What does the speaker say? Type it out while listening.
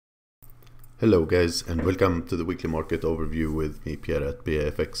Hello guys, and welcome to the weekly market overview with me, Pierre at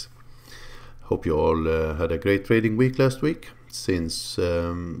BAFX. Hope you all had a great trading week last week, since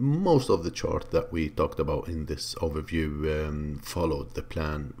most of the chart that we talked about in this overview followed the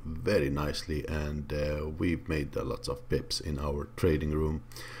plan very nicely, and we've made lots of pips in our trading room,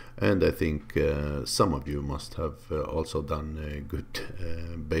 and I think some of you must have also done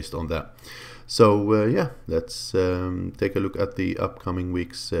good based on that. So yeah, let's take a look at the upcoming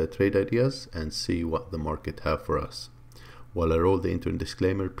week's trade ideas and see what the market have for us. While I roll the intro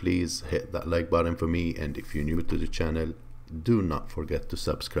disclaimer, please hit that like button for me, and if you're new to the channel, do not forget to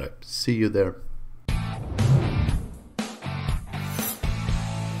subscribe. See you there.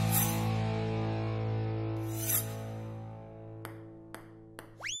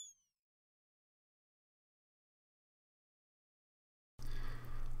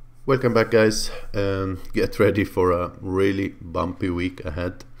 Welcome back guys. Get ready for a really bumpy week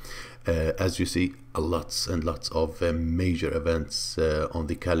ahead. As you see, lots and lots of major events on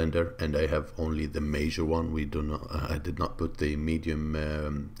the calendar, and I have only the major one. I did not put the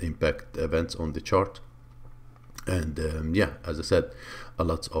medium impact events on the chart. And yeah, as I said, a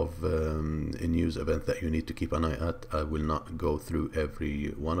lot of news events that you need to keep an eye at. I will not go through every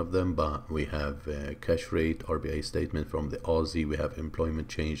one of them, but we have cash rate, RBI statement from the Aussie, we have employment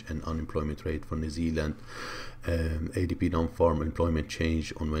change and unemployment rate for New Zealand, ADP non-farm employment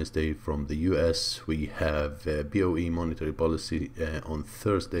change on Wednesday from the US, we have BOE monetary policy on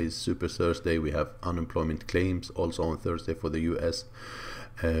Thursday, Super Thursday, we have unemployment claims also on Thursday for the US.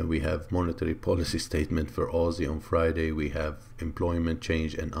 We have monetary policy statement for Aussie on Friday, we have employment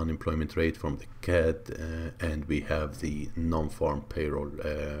change and unemployment rate from the CAD, and we have the non-farm payroll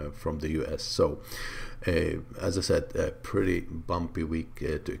from the US. So as I said, a pretty bumpy week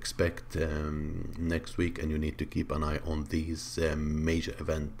to expect next week, and you need to keep an eye on these major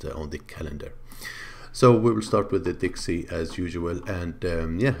events on the calendar. So we will start with the Dixie as usual, and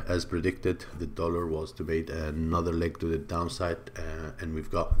yeah, as predicted, the dollar was to make another leg to the downside, and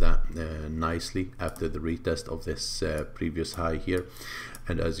we've got that nicely after the retest of this previous high here.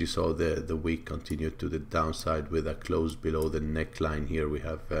 And as you saw, the week continued to the downside with a close below the neckline here. We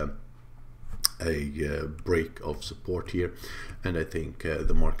have a break of support here, and I think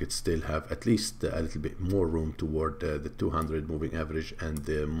the market still have at least a little bit more room toward the 200 moving average and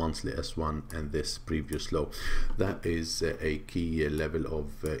the monthly S1 and this previous low. That is a key level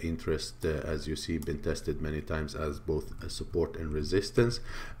of interest, as you see, been tested many times as both a support and resistance,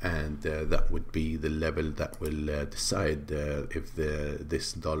 and that would be the level that will decide if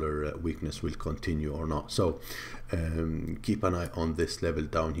this dollar weakness will continue or not. So keep an eye on this level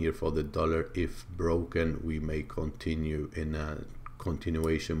down here for the dollar. If broken, we may continue in a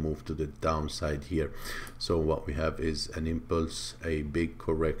continuation move to the downside here. So what we have is an impulse, a big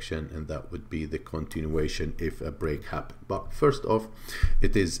correction, and that would be the continuation if a break happen. But first off,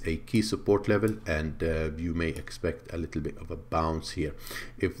 it is a key support level, and you may expect a little bit of a bounce here.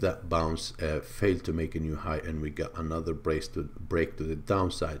 If that bounce failed to make a new high and we got another break to the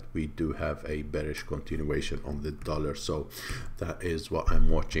downside, we do have a bearish continuation on the dollar. So that is what I'm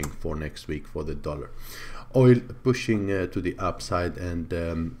watching for next week for the dollar. Oil pushing to the upside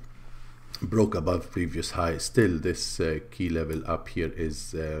and broke above previous high. Still, this key level up here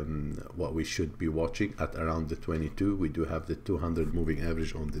is what we should be watching at around the 22. We do have the 200 moving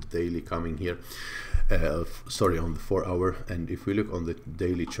average on the daily coming here, sorry, on the 4 hour. And if we look on the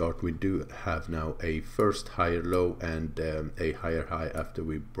daily chart, we do have now a first higher low and a higher high after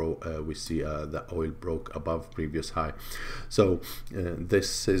we see the oil broke above previous high. So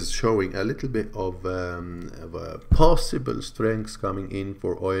this is showing a little bit of possible strengths coming in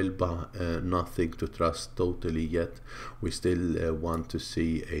for oil, but nothing to trust totally yet. We still want to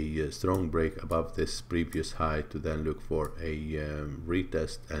see a strong break above this previous high to then look for a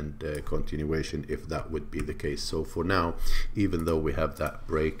retest and continuation if that would be the case. So for now, even though we have that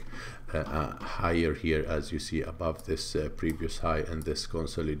break higher here, as you see, above this previous high and this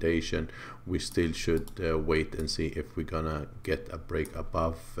consolidation, we still should wait and see if we're gonna get a break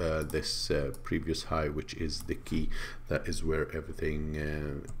above this previous high, which is the key. That is where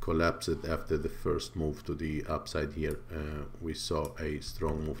everything collapsed after the first move to the upside here. We saw a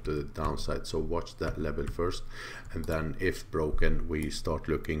strong move to the downside, so watch that level first, and then if broken, we start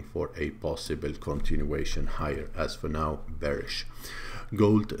looking for a possible continuation higher. As for now, bearish.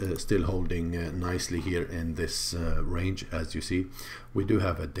 Gold still holding nicely here in this range. As you see, we do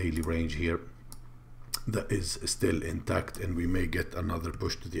have a daily range here that is still intact, and we may get another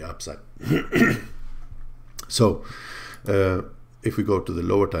push to the upside. So If we go to the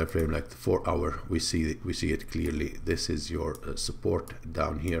lower time frame, like the 4 hour, we see it clearly. This is your support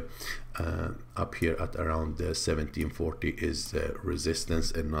down here, up here at around 1740 is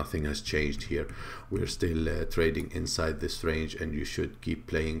resistance, and nothing has changed here. We're still trading inside this range, and you should keep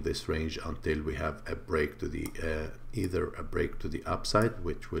playing this range until we have a break to the either a break to the upside,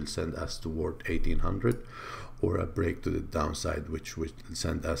 which will send us toward 1800, or a break to the downside, which will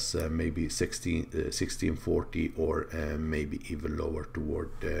send us maybe 1640, or maybe even lower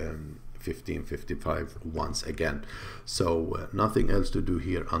toward 1555 once again. So nothing else to do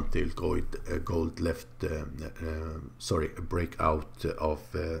here until gold left a breakout of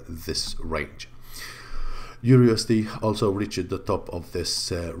this range. EURUSD also reached the top of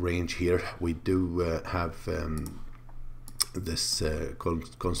this range here. We do have this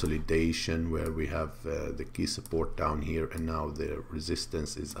consolidation where we have the key support down here, and now the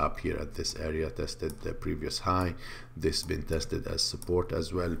resistance is up here at this area, tested the previous high. This been tested as support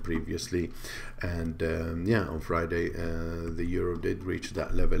as well previously, and yeah, on Friday the euro did reach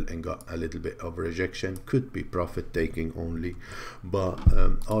that level and got a little bit of rejection. Could be profit taking only, but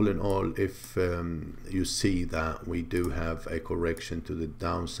all in all, if you see that we do have a correction to the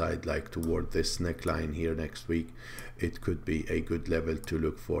downside, like toward this neckline here next week, it could be a good level to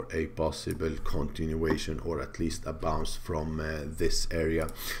look for a possible continuation, or at least a bounce from this area.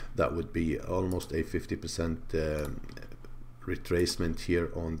 That would be almost a 50% retracement here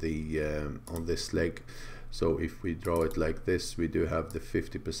on the on this leg. So if we draw it like this, we do have the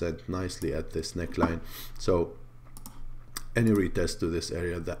 50% nicely at this neckline. So any retest to this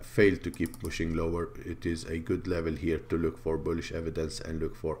area that failed to keep pushing lower, it is a good level here to look for bullish evidence and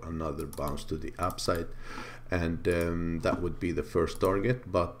look for another bounce to the upside, and that would be the first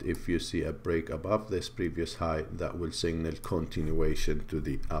target. But if you see a break above this previous high, that will signal continuation to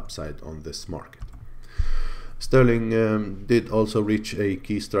the upside on this market. Sterling did also reach a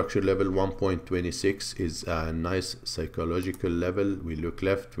key structure level. 1.26 is a nice psychological level. We look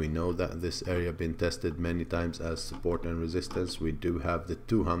left, we know that this area been tested many times as support and resistance. We do have the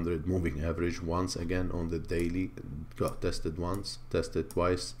 200 moving average once again on the daily, got tested once, tested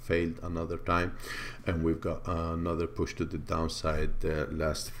twice, failed another time, and we've got another push to the downside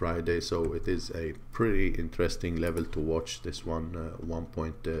last Friday. So it is a pretty interesting level to watch, this one,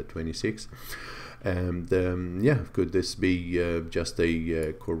 1.26. And yeah, could this be just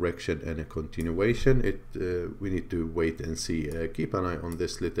a correction and a continuation? We need to wait and see. Keep an eye on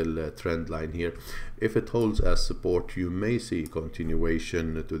this little trend line here. If it holds as support, you may see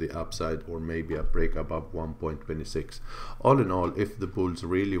continuation to the upside, or maybe a break above 1.26. All in all, if the bulls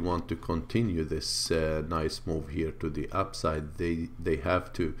really want to continue this nice move here to the upside, they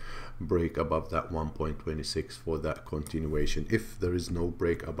have to break above that 1.26 for that continuation. If there is no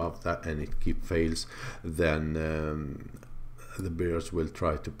break above that and it keep fails, then the bears will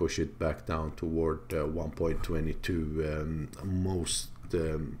try to push it back down toward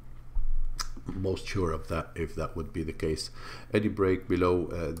 1.22. Most sure of that, if that would be the case. Any break below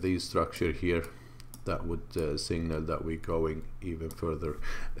this structure here, that would signal that we're going even further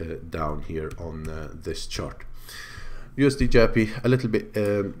down here on this chart. USD JPY a little bit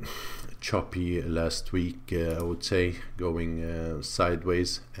choppy last week, I would say, going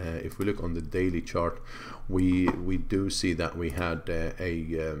sideways. If we look on the daily chart, we do see that we had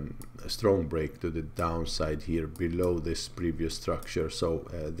a strong break to the downside here below this previous structure. So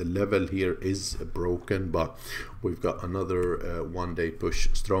the level here is broken, but we've got another one-day push,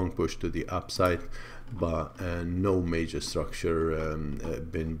 strong push to the upside, but no major structure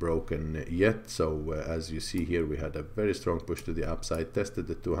been broken yet. So as you see here, we had a very strong push to the upside, tested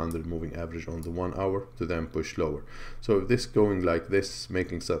the 200 moving average on the 1 hour to then push lower. So if this going like this,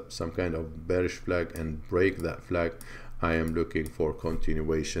 making some kind of bearish flag and break that flag, I am looking for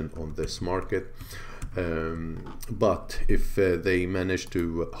continuation on this market. But if they manage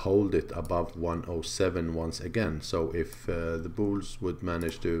to hold it above 107 once again, so if the bulls would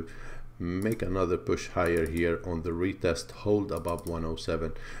manage to make another push higher here on the retest, hold above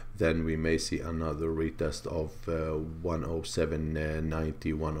 107, then we may see another retest of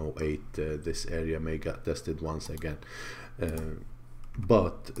 107.90, 108. This area may get tested once again,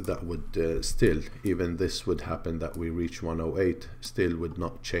 but that would still, even this would happen that we reach 108, still would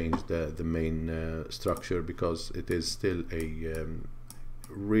not change the main structure, because it is still a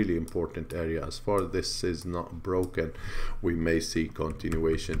really important area. As far as this is not broken, we may see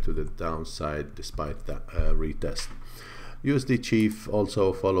continuation to the downside despite that retest. USD Chief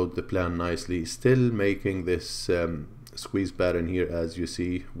also followed the plan nicely, still making this squeeze pattern here. As you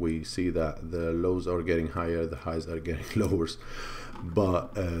see, we see that the lows are getting higher, the highs are getting lower,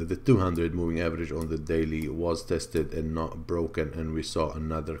 but the 200 moving average on the daily was tested and not broken, and we saw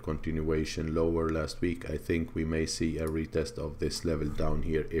another continuation lower last week. I think we may see a retest of this level down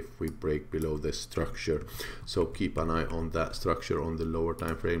here if we break below this structure, so keep an eye on that structure on the lower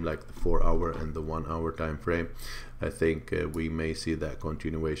time frame, like the 4-hour and the 1-hour time frame. I think we may see that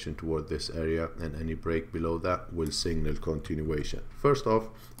continuation toward this area, and any break below that will signal continuation. First off,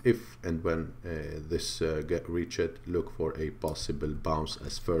 if and when this get reached, look for a possible bounce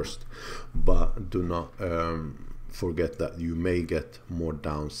as first, but do not forget that you may get more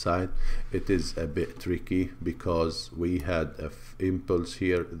downside. It is a bit tricky because we had a impulse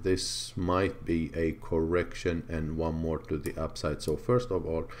here. This might be a correction and one more to the upside. So first of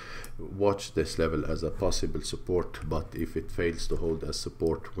all, watch this level as a possible support, but if it fails to hold as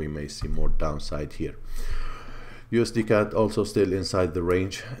support, we may see more downside here. USD CAD also still inside the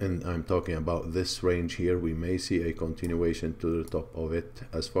range, and I'm talking about this range here. We may see a continuation to the top of it.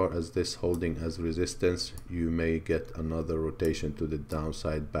 As far as this holding as resistance, you may get another rotation to the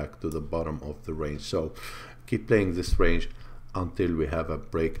downside back to the bottom of the range. So keep playing this range until we have a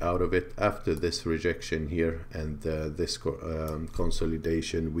break out of it. After this rejection here and this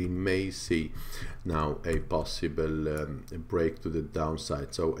consolidation, we may see now a possible break to the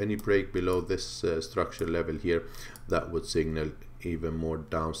downside. So any break below this structure level here, that would signal even more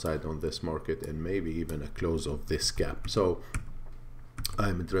downside on this market and maybe even a close of this gap. So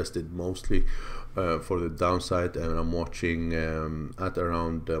I'm interested mostly for the downside, and I'm watching at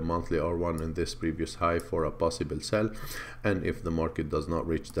around monthly R1 and this previous high for a possible sell. And if the market does not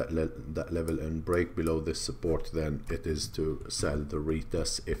reach that level and break below this support, then it is to sell the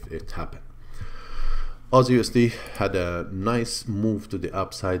retest if it happens. Aussie USD had a nice move to the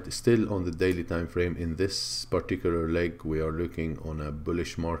upside, still on the daily time frame. In this particular leg, we are looking on a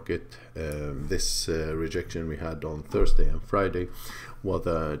bullish market. This rejection we had on Thursday and Friday was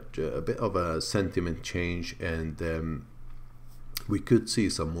a bit of a sentiment change, and we could see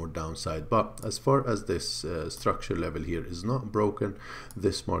some more downside. But as far as this structure level here is not broken,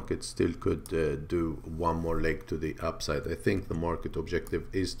 this market still could do one more leg to the upside. I think the market objective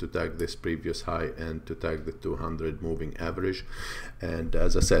is to tag this previous high and to tag the 200 moving average. And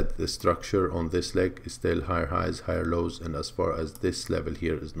as I said, the structure on this leg is still higher highs, higher lows, and as far as this level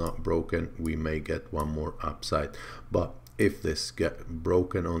here is not broken, we may get one more upside. But if this get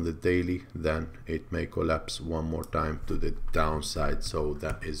broken on the daily, then it may collapse one more time to the downside. So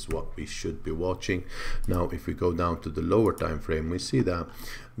that is what we should be watching. Now if we go down to the lower time frame, we see that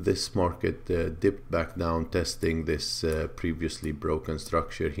this market dipped back down, testing this previously broken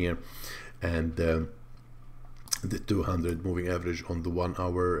structure here, and the 200 moving average on the 1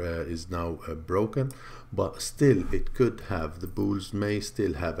 hour is now broken, but still it could have, the bulls may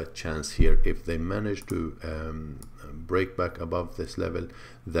still have a chance here if they manage to break back above this level,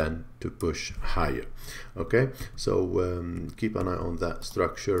 then to push higher. Okay, so keep an eye on that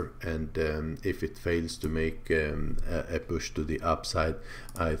structure, and if it fails to make a push to the upside,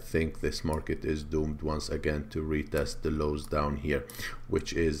 I think this market is doomed once again to retest the lows down here,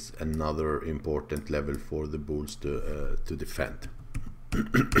 which is another important level for the bulls to defend.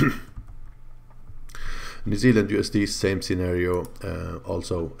 New Zealand USD, same scenario.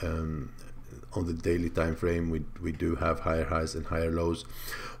 Also on the daily time frame, we do have higher highs and higher lows,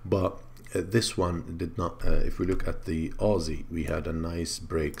 but this one did not. If we look at the Aussie, we had a nice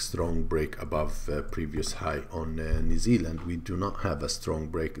break, strong break above previous high. On New Zealand, we do not have a strong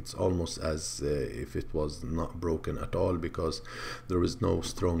break. It's almost as if it was not broken at all, because there is no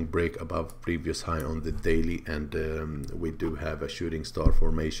strong break above previous high on the daily, and we do have a shooting star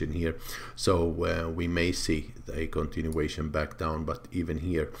formation here. So we may see a continuation back down, but even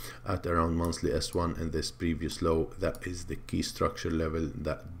here at around monthly S1 and this previous low, that is the key structure level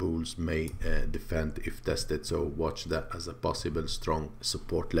that bulls may defend if tested. So watch that as a possible strong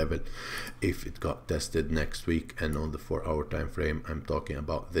support level if it got tested next week. And on the 4-hour time frame, I'm talking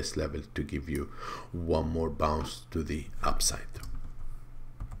about this level to give you one more bounce to the upside.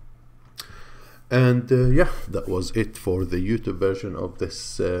 And yeah, that was it for the YouTube version of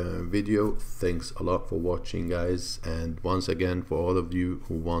this video. Thanks a lot for watching, guys, and once again, for all of you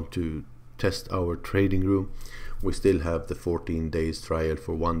who want to test our trading room, we still have the 14 days trial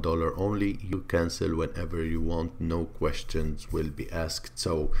for $1 only. You cancel whenever you want, no questions will be asked.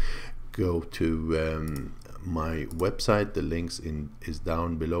 So go to my website, the links is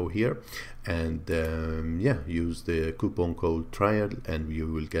down below here, and yeah, use the coupon code trial and you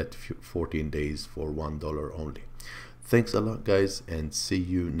will get 14 days for $1 only. Thanks a lot, guys, and see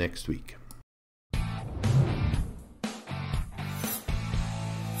you next week.